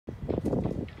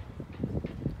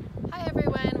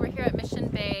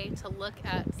night to look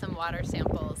at some water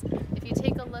samples. If you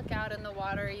take a look out in the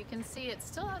water, you can see it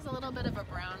still has a little bit of a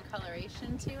brown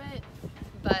coloration to it,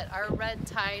 but our red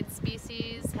tide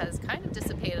species has kind of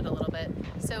dissipated a little bit.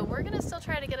 So we're gonna still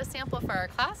try to get a sample for our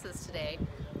classes today.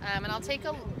 And I'll take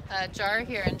a jar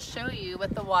here and show you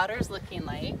what the water's looking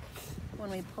like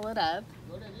when we pull it up.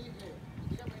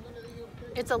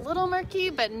 It's a little murky,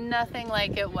 but nothing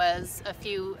like it was a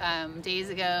few days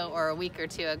ago or a week or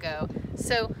two ago.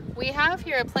 So we have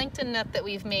here a plankton net that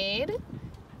we've made,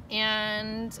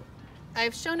 and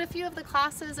I've shown a few of the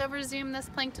classes over Zoom this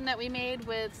plankton net we made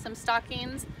with some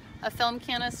stockings, a film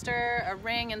canister, a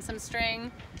ring, and some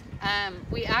string.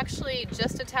 We actually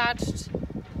just attached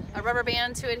a rubber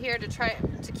band to it here to try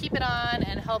to keep it on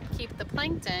and help keep the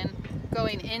plankton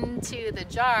going into the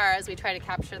jar as we try to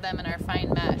capture them in our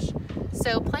fine mesh.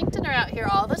 So plankton are out here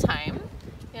all the time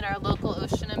in our local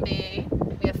ocean and bay.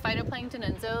 We have phytoplankton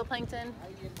and zooplankton,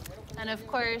 and of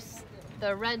course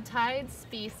the red tide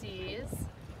species,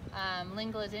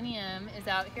 Linguladinium, is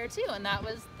out here too, and that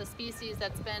was the species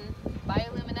that's been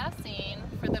bioluminescing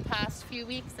for the past few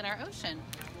weeks in our ocean.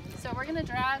 So we're going to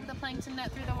drag the plankton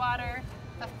net through the water.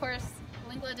 Of course,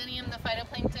 Linguladinium, the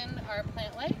phytoplankton, are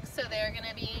plant-like, so they're going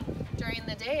to be, during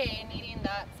the day, needing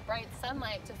that bright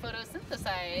sunlight to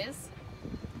photosynthesize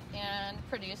and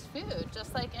produce food,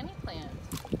 just like any plant.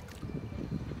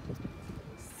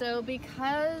 So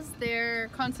because their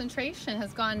concentration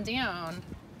has gone down,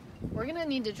 we're going to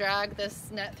need to drag this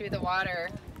net through the water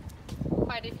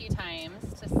quite a few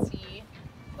times to see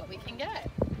what we can get.